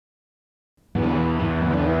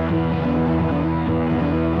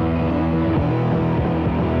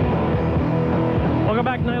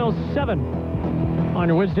9:07 on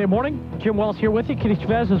your Wednesday morning. Jim Wells here with you, Kitty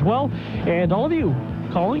Chavez as well, and all of you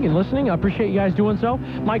calling and listening. I appreciate you guys doing so.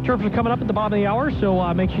 Mike Terps are coming up at the bottom of the hour,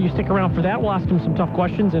 so make sure you stick around for that. We'll ask him some tough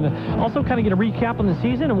questions and also kind of get a recap on the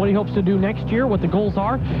season and what he hopes to do next year, what the goals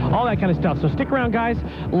are, all that kind of stuff. So stick around, guys.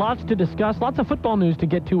 Lots to discuss, lots of football news to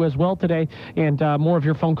get to as well today, and more of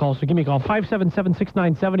your phone calls. So give me a call,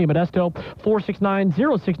 577-6970 Modesto,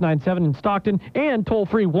 469-0697 in Stockton, and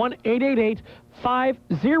toll-free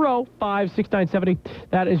 1-888-505-6970.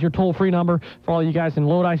 That is your toll-free number for all you guys in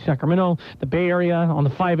Lodi, Sacramento, the Bay Area, on the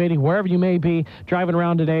 580, wherever you may be driving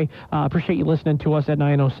around today. Appreciate you listening to us at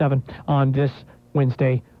 9:07 on this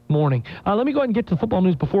Wednesday morning. Let me go ahead and get to the football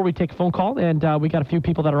news before we take a phone call, and we got a few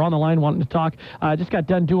people that are on the line wanting to talk. Just got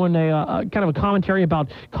done doing a kind of a commentary about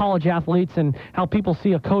college athletes and how people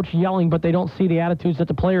see a coach yelling, but they don't see the attitudes that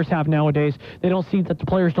the players have nowadays. They don't see that the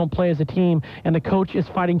players don't play as a team, and the coach is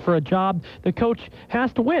fighting for a job. The coach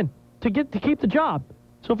has to win to keep the job.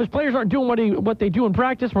 So if his players aren't doing what they do in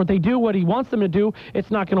practice, or what they do what he wants them to do,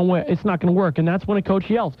 it's not going to win. It's not going to work, and that's when a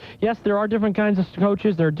coach yells. Yes, there are different kinds of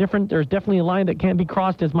coaches. There's definitely a line that can't be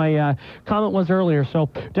crossed, as my comment was earlier. So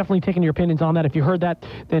definitely taking your opinions on that. If you heard that,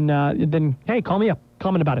 then hey, call me up,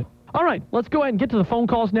 comment about it. All right, let's go ahead and get to the phone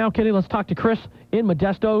calls now, Kitty. Let's talk to Chris in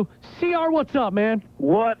Modesto. CR, what's up, man?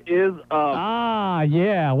 What is up? Ah,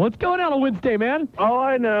 yeah. What's going on Wednesday, man? All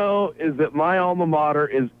I know is that my alma mater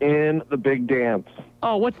is in the big dance.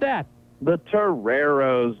 Oh, what's that? The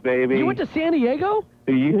Toreros, baby. You went to San Diego?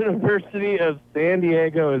 The University of San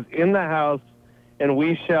Diego is in the house, and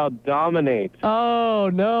we shall dominate. Oh,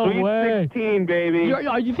 no Sweet way. 16, baby.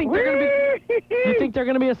 You think they're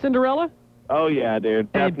going to be a Cinderella? Oh, yeah,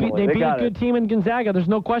 dude. Definitely. They beat a good team in Gonzaga. There's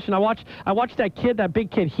no question. I watched that kid, that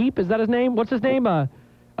big kid, Heap. Is that his name? What's his name?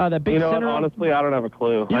 That big center. Honestly, I don't have a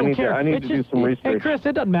clue. I need to do some research. Hey, Chris,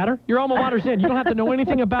 it doesn't matter. Your alma mater's in. You don't have to know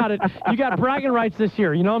anything about it. You got bragging rights this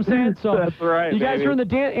year. You know what I'm saying? So that's right, you guys are in the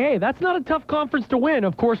dance. Hey, that's not a tough conference to win,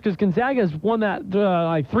 of course, because Gonzaga's won that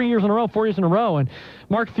like 4 years in a row, and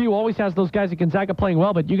Mark Few always has those guys at Gonzaga playing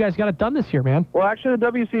well, but you guys got it done this year, man. Well, actually, the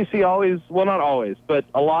WCC not always, but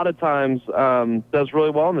a lot of times does really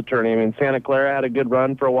well in the tourney. I mean, Santa Clara had a good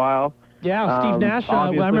run for a while. Yeah, Steve Nash, I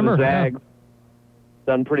remember. The Zags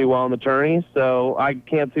done pretty well in the tourney, so I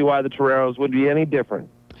can't see why the Toreros would be any different.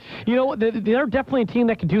 You know, they're definitely a team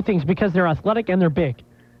that can do things because they're athletic and they're big.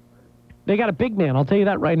 They got a big man, I'll tell you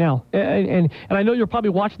that right now. And I know you're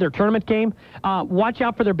probably watching their tournament game. Watch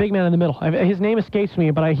out for their big man in the middle. His name escapes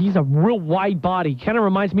me, but he's a real wide body. Kind of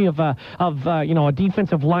reminds me of a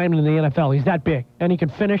defensive lineman in the NFL. He's that big, and he can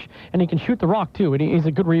finish, and he can shoot the rock too. And he's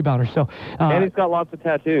a good rebounder. So and he's got lots of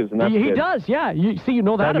tattoos, and that's he good. Does, yeah. You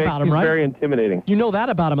know that about him, right? Very intimidating. You know that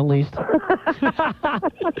about him at least.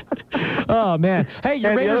 Oh man. Hey,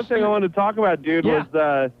 the other thing I wanted to talk about, dude,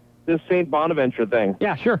 was this St. Bonaventure thing.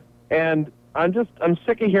 Yeah, sure. And I'm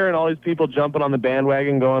sick of hearing all these people jumping on the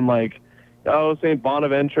bandwagon going like, oh, St.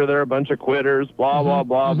 Bonaventure, they're a bunch of quitters, blah, blah,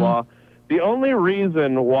 blah, blah. The only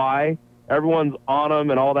reason why everyone's on them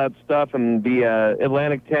and all that stuff and the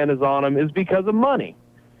Atlantic 10 is on them is because of money.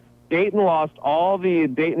 Dayton and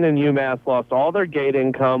UMass lost all their gate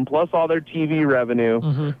income plus all their TV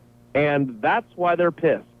revenue, and that's why they're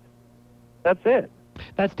pissed. That's it.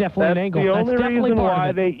 That's definitely an angle. That's the only reason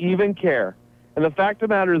why they even care. And the fact of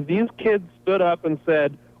the matter is these kids stood up and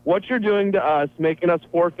said, what you're doing to us, making us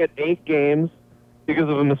forfeit 8 games because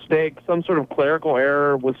of a mistake, some sort of clerical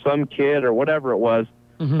error with some kid or whatever it was.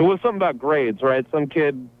 It was something about grades, right? Some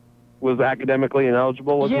kid was academically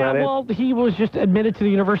ineligible, wasn't that it? Yeah, well, he was just admitted to the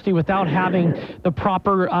university without having the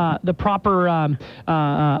proper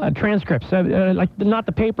transcripts. Like, not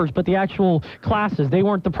the papers, but the actual classes. They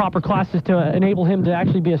weren't the proper classes to enable him to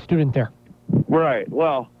actually be a student there. Right,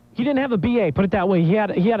 well... He didn't have a BA, put it that way. He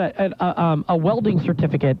had a welding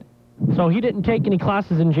certificate, so he didn't take any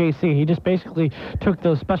classes in JC. He just basically took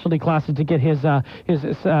those specialty classes to get his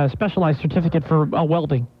specialized certificate for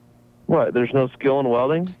welding. What, there's no skill in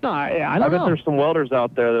welding? No, I don't know. I bet there's some welders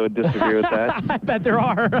out there that would disagree with that. I bet there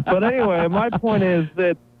are. But anyway, my point is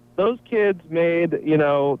that those kids made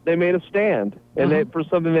a stand, and for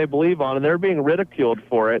something they believe on, and they're being ridiculed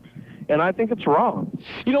for it. And I think it's wrong.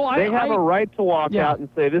 They have a right to walk out and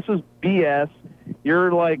say, this is BS.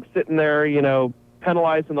 You're like sitting there,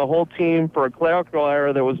 penalizing the whole team for a clerical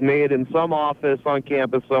error that was made in some office on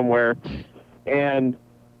campus somewhere. And,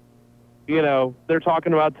 they're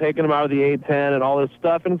talking about taking them out of the A-10 and all this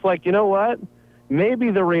stuff. And it's like, you know what?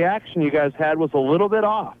 Maybe the reaction you guys had was a little bit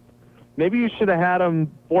off. Maybe you should have had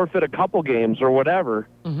them forfeit a couple games or whatever.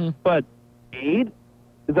 But 8?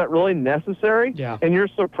 Is that really necessary? Yeah. And you're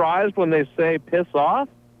surprised when they say piss off?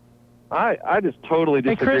 I just totally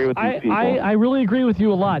disagree with these people. I really agree with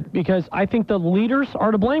you a lot because I think the leaders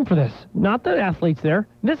are to blame for this, not the athletes there.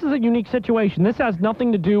 This is a unique situation. This has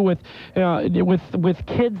nothing to do with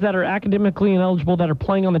kids that are academically ineligible that are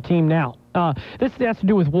playing on the team now. This has to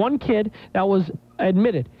do with one kid that was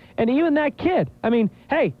admitted. And even that kid, I mean,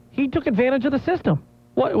 hey, he took advantage of the system.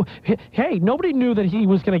 What? Hey, nobody knew that he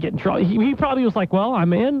was going to get in trouble. He probably was like, well,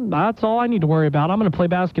 I'm in. That's all I need to worry about. I'm going to play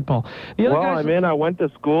basketball. I'm in. I went to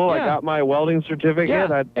school. Yeah. I got my welding certificate.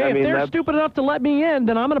 Yeah. If they're stupid enough to let me in,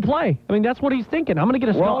 then I'm going to play. I mean, that's what he's thinking. I'm going to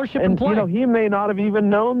get a scholarship and play. He may not have even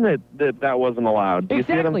known that wasn't allowed. You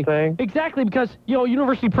see what I'm saying? Exactly, because,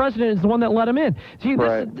 university president is the one that let him in. See,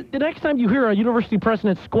 the next time you hear a university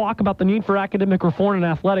president squawk about the need for academic reform in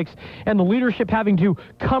athletics and the leadership having to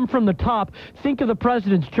come from the top, think of the presidents,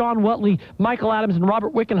 John Whatley, Michael Adams, and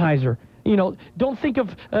Robert Wickenheiser. Don't think of.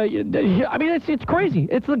 It's crazy.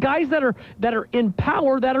 It's the guys that are in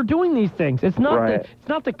power that are doing these things. It's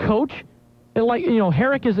not the coach.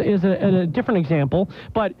 Herrick is a different example,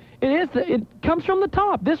 but it comes from the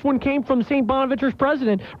top. This one came from St. Bonaventure's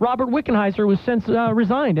president, Robert Wickenheiser, who has since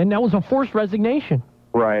resigned, and that was a forced resignation.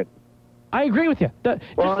 Right. I agree with you. The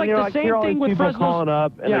same thing with people calling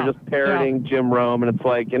up and they're just parroting Jim Rome, and it's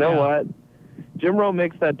like, what? Jim Rome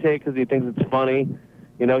makes that take because he thinks it's funny.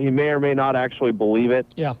 He may or may not actually believe it.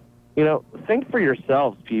 Yeah. Think for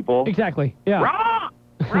yourselves, people. Exactly. Yeah. Rah!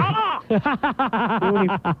 Rah!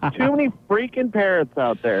 too many freaking parrots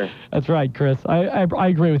out there. That's right, Chris. I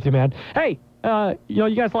agree with you, man. Hey,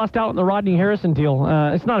 you guys lost out on the Rodney Harrison deal.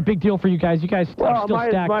 It's not a big deal for you guys. You guys are still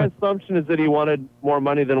stacked. My assumption is that he wanted more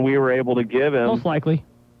money than we were able to give him. Most likely.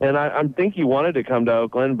 And I think he wanted to come to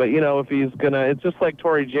Oakland, but, if he's going to, it's just like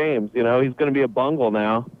Torrey James, he's going to be a bungle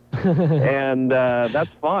now. And that's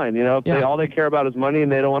fine. If all they care about is money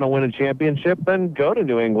and they don't want to win a championship, then go to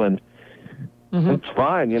New England. Mm-hmm. It's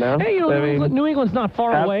fine, Hey, New England's not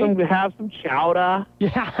far away. Have some chowder.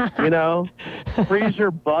 Yeah. Freeze your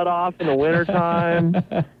butt off in the wintertime.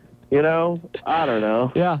 I don't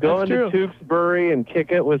know. Yeah, Go into Tewksbury and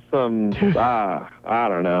kick it with some, I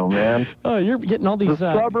don't know, man. Oh, you're getting all these...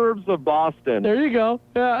 The suburbs of Boston. There you go.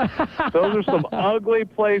 Yeah. Those are some ugly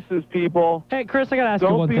places, people. Hey, Chris, I got to ask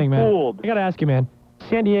you one thing, man. Don't be fooled. I got to ask you, man.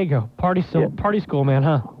 San Diego, party school, man,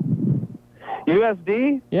 huh?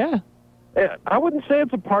 USD? Yeah. I wouldn't say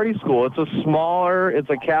it's a party school. It's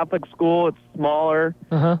a Catholic school. It's smaller.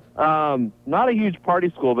 Uh-huh. Not a huge party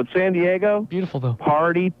school, but San Diego. Beautiful, though.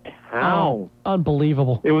 Party town. Oh,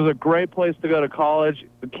 unbelievable. It was a great place to go to college.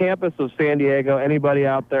 The campus of San Diego, anybody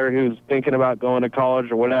out there who's thinking about going to college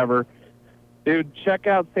or whatever, dude, check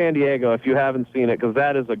out San Diego if you haven't seen it, because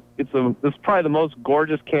it's probably the most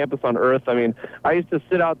gorgeous campus on earth. I mean, I used to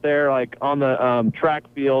sit out there like on the track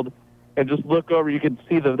field and just look over. You can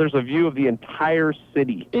see there's a view of the entire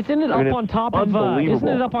city. Isn't it up on top of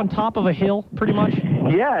a hill, pretty much?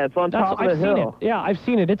 Yeah, it's on top of the hill. Seen it. Yeah, I've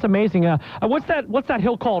seen it. It's amazing. What's that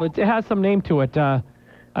hill called? It has some name to it. I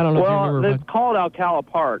don't know if you remember. Well, it's called Alcala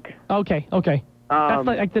Park. Okay. That's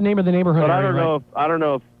like the name of the neighborhood. But I don't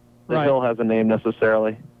know if the hill has a name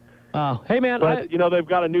necessarily. Oh, hey, man. But, they've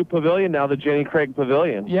got a new pavilion now, the Jenny Craig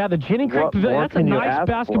Pavilion. Yeah, the Jenny Craig Pavilion. That's a nice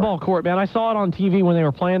basketball court, man. I saw it on TV when they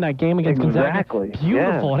were playing that game against Gonzaga. Exactly.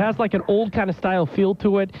 Beautiful. Yeah. It has like an old kind of style feel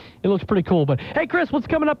to it. It looks pretty cool. But, hey, Chris, what's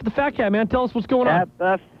coming up at the Fat Cat, man? Tell us what's going on.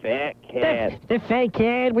 The Fat Cat. The Fat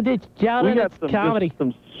Cat with its comedy.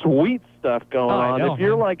 Some sweet stuff going on. If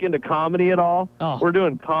you're like into comedy at all, we're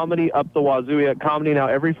doing comedy up the wazoo. We have comedy now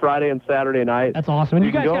every Friday and Saturday night. That's awesome. And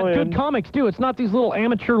you guys got good comics too. It's not these little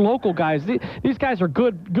amateur local guys. These guys are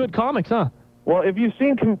good comics, huh? Well, if you've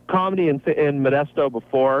seen comedy in Modesto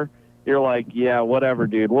before, you're like, yeah, whatever,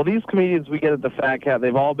 dude. Well, these comedians we get at the Fat Cat,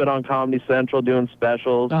 they've all been on Comedy Central doing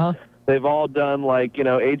specials. Uh-huh. They've all done,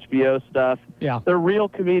 HBO stuff. Yeah. They're real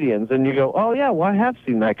comedians. And you go, oh, yeah, well, I have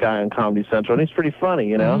seen that guy on Comedy Central, and he's pretty funny,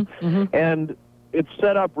 Mm-hmm, mm-hmm. And it's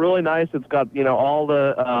set up really nice. It's got, all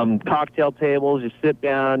the cocktail tables. You sit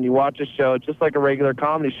down, you watch a show. It's just like a regular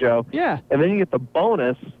comedy show. Yeah. And then you get the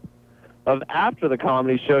bonus of after the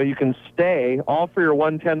comedy show, you can stay, all for your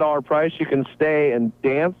 $110 price. You can stay and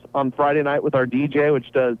dance on Friday night with our DJ,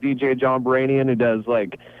 which does DJ John Baranian, who does,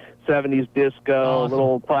 70s disco, awesome. A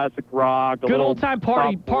little classic rock, good old-time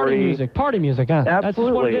party music, huh? Absolutely. That's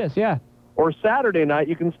just what it is, yeah. Or Saturday night,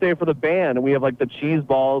 you can stay for the band, and we have, the Cheese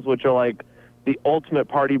Balls, which are, the ultimate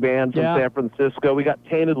party band from San Francisco. We got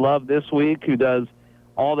Tainted Love this week, who does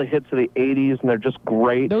all the hits of the 80s, and they're just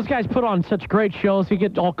great. Those guys put on such great shows. You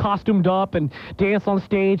get all costumed up and dance on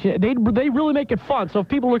stage. They really make it fun. So if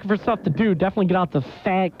people are looking for stuff to do, definitely get out the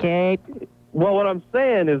Fat Cat. Well, what I'm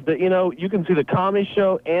saying is that, you can see the comedy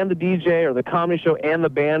show and the DJ or the comedy show and the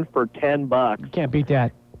band for $10. You can't beat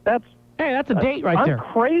that. Hey, that's a date right there.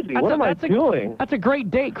 I'm crazy. What am I doing? That's a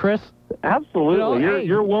great date, Chris. Absolutely.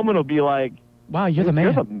 Your woman will be like, wow, you're the man.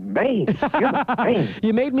 You're the man. You're the man.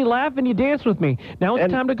 You made me laugh and you danced with me. Now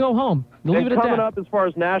it's time to go home. Leave it at that. Coming up as far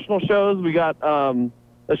as national shows, we got a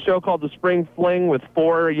show called The Spring Fling with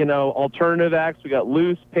 4, alternative acts. We got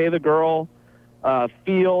Loose, Pay the Girl,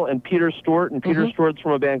 Feel, and Peter Stewart. And Peter Stewart's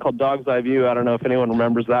from a band called Dog's Eye View. I don't know if anyone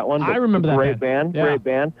remembers that one. I remember that Great band. Yeah. Great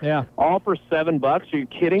band. Yeah. All for $7. Are you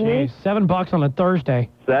kidding me? $7 on a Thursday.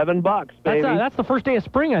 $7, baby. That's the first day of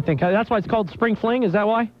spring, I think. That's why it's called Spring Fling. Is that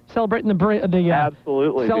why? Celebrating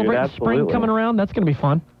Absolutely, celebrating dude, spring coming around. That's going to be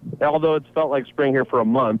fun. Although it's felt like spring here for a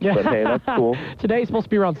month, but hey, that's cool. Today's supposed to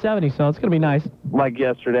be around 70, so it's going to be nice. Like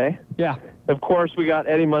yesterday. Yeah. Of course, we got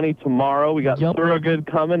Eddie Money tomorrow. We got Thorogood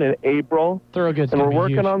coming in April. Thorogood's and we're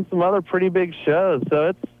working huge. on some other pretty big shows,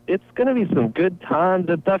 so it's going to be some good times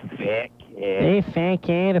at the Fat Cat. Hey, Fat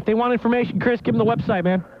Cat. If they want information, Chris, give them the website,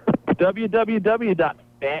 man.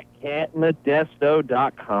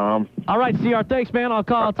 www.fatcatmodesto.com. All right, CR. Thanks, man. I'll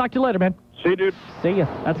talk to you later, man. See you, dude. See ya.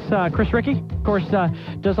 That's Chris Ricci. Of course,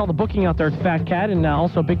 does all the booking out there at Fat Cat, and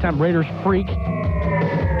also big-time Raiders freak.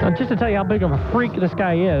 Just to tell you how big of a freak this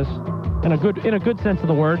guy is, in a good sense of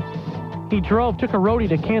the word, he took a roadie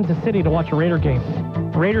to Kansas City to watch a Raider game.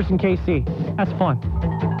 Raiders and KC. That's fun.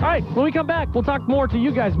 All right, when we come back, we'll talk more to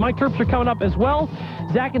you guys. Mike Terps are coming up as well.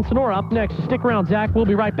 Zach and Sonora up next. So stick around, Zach. We'll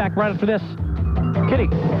be right back right after this. Kitty,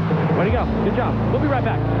 way to go. Good job. We'll be right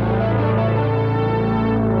back.